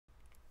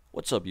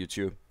What's up,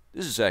 YouTube?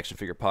 This is Action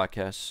Figure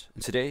Podcast,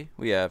 and today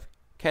we have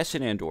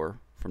Cassian Andor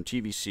from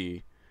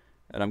TVC,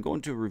 and I'm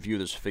going to review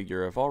this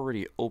figure. I've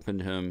already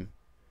opened him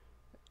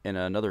in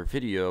another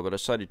video, but I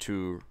decided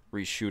to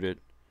reshoot it.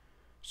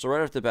 So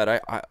right off the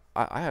bat,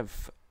 I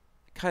have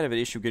kind of an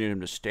issue getting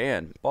him to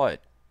stand,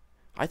 but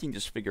I think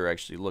this figure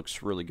actually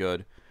looks really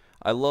good.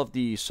 I love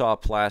the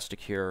soft plastic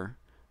here.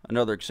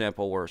 Another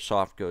example where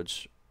soft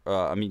goods,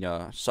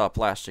 soft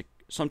plastic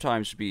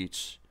sometimes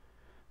beats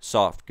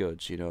soft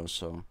goods,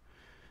 so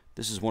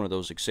this is one of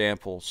those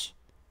examples.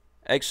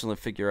 Excellent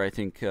figure. I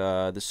think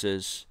this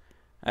is.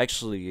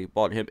 Actually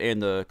bought him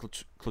and the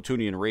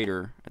Klatooinian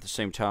Raider at the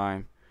same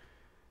time.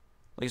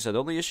 Like I said, the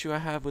only issue I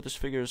have with this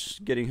figure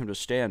is getting him to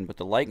stand, but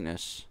the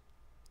likeness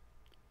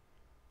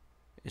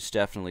is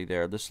definitely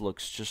there. This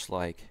looks just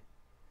like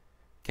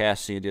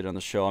Cassian did on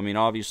the show. I mean,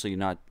 obviously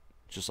not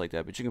just like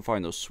that, but you can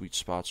find those sweet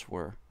spots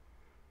where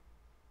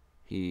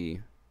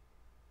he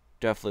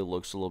definitely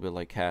looks a little bit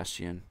like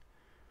Cassian.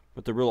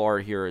 But the real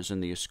art here is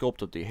in the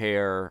sculpt of the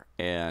hair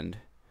and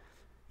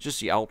just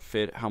the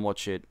outfit, how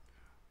much it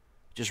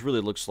just really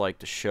looks like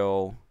the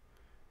show.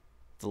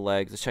 The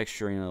legs, the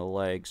texturing of the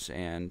legs,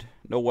 and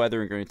no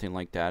weathering or anything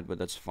like that, but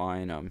that's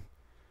fine.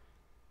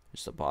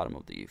 Just the bottom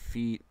of the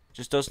feet.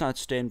 Just does not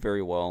stand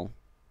very well,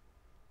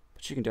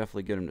 but you can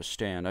definitely get him to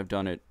stand. I've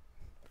done it.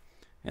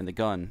 And the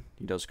gun,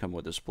 he does come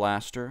with this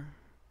blaster.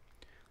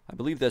 I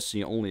believe that's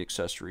the only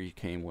accessory he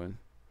came with.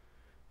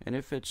 And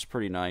it fits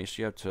pretty nice.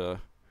 You have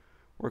to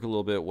work a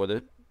little bit with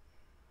it.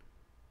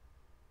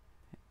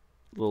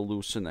 A little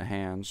loose in the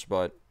hands,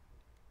 but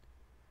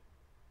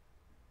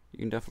you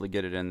can definitely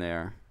get it in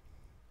there.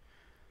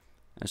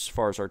 As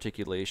far as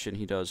articulation,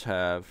 he does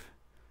have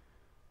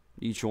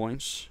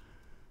E-joints.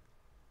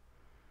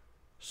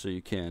 So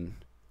you can...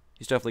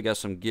 He's definitely got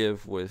some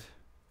give with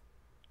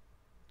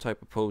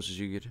type of poses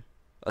you could...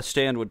 A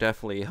stand would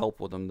definitely help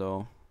with him,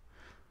 though.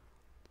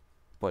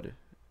 But it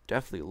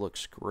definitely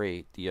looks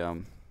great.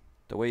 The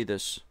way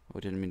this... Oh, I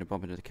didn't mean to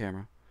bump into the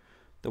camera.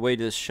 The way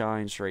this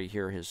shines right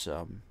here, his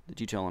the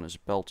detail on his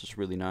belt is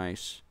really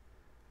nice.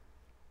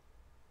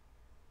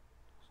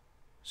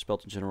 His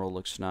belt in general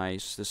looks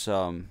nice.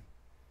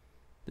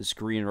 This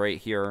green right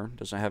here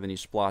doesn't have any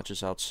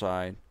splotches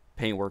outside.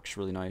 Paint works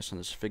really nice on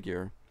this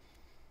figure.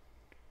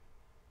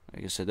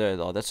 Like I said,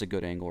 that's a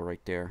good angle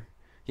right there.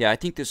 Yeah, I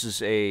think this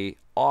is a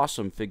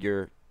awesome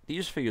figure.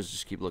 These figures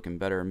just keep looking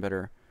better and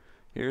better.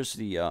 Here's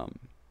the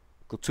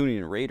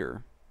Klatooinian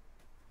Raider.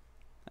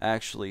 I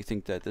actually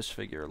think that this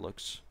figure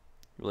looks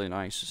really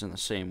nice. It's in the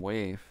same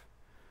wave.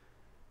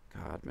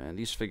 God, man,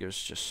 these figures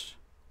just...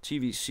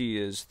 TVC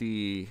is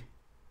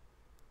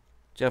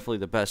definitely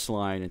the best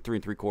line in 3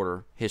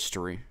 3/4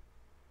 history,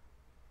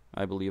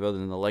 I believe, other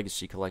than the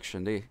Legacy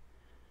collection.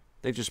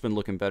 They've just been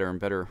looking better and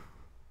better.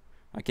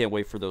 I can't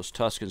wait for those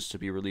Tuscans to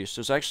be released.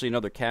 There's actually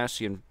another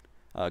Cassian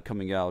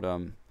coming out.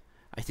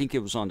 I think it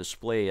was on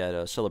display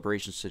at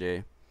Celebrations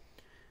today.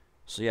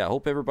 So yeah, I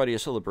hope everybody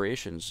at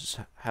Celebrations is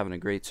having a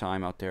great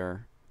time out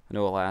there. I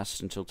know it lasts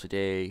until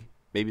today,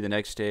 maybe the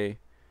next day.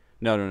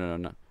 No.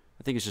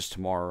 I think it's just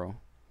tomorrow.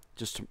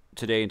 Just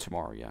today and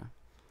tomorrow, yeah.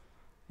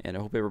 And I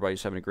hope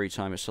everybody's having a great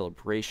time at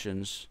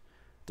Celebrations.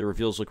 The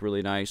reveals look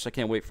really nice. I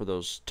can't wait for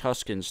those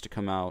Tuscans to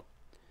come out,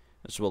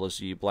 as well as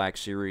the Black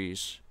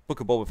Series, Book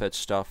of Boba Fett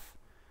stuff.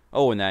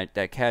 Oh, and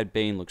that Cad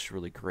Bane looks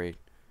really great.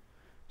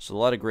 So a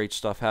lot of great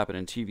stuff happened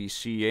in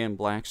TVC and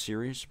Black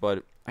Series,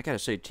 but I gotta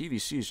say,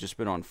 TVC's just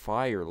been on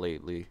fire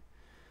lately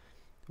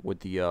with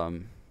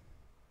the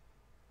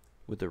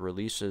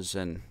releases,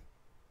 and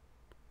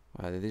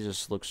wow, they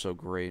just look so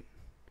great.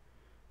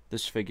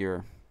 This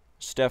figure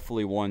is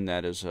definitely one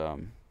that is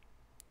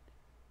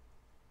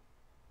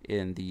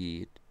in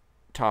the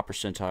top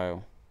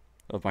percentile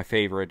of my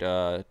favorite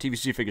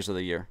TVC figures of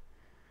the year.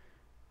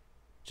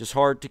 Just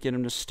hard to get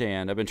him to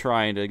stand. I've been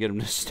trying to get him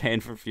to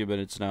stand for a few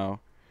minutes now.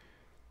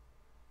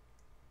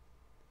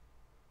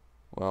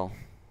 Well,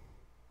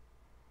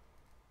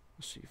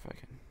 let's see if I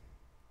can...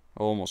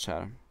 I almost had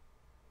him.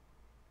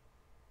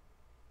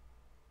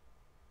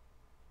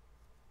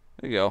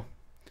 There you go.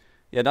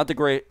 Yeah, not the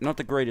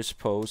greatest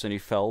pose, and he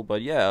fell,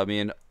 but yeah, I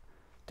mean,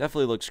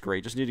 definitely looks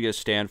great. Just need to get a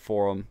stand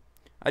for him.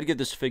 I'd give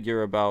this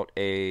figure about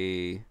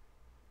a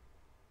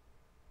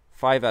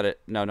 5 out of...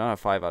 No, not a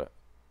 5 out of...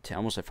 10,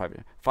 almost a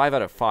 5. 5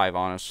 out of 5,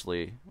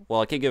 honestly.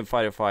 Well, I can't give him 5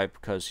 out of 5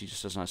 because he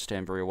just does not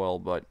stand very well,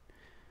 but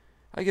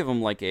I give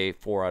him like a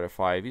 4 out of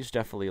 5. He's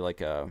definitely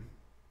like a...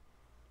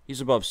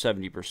 He's above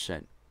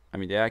 70%. I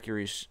mean, the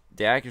accuracy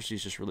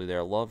is just really there.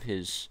 I love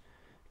his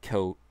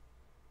coat.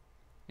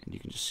 And you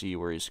can just see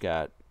where he's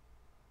got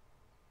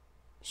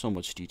so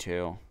much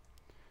detail.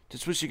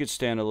 Just wish you could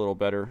stand a little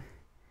better.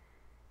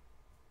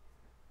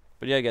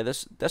 But yeah,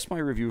 guys, that's my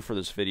review for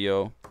this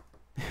video.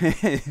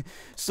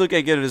 Still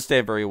can't get him to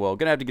stand very well.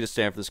 Gonna have to get a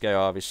stand for this guy,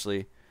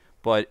 obviously.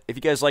 But if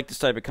you guys like this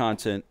type of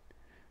content,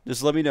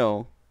 just let me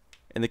know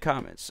in the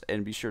comments.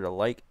 And be sure to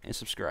like and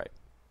subscribe.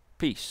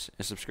 Peace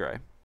and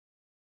subscribe.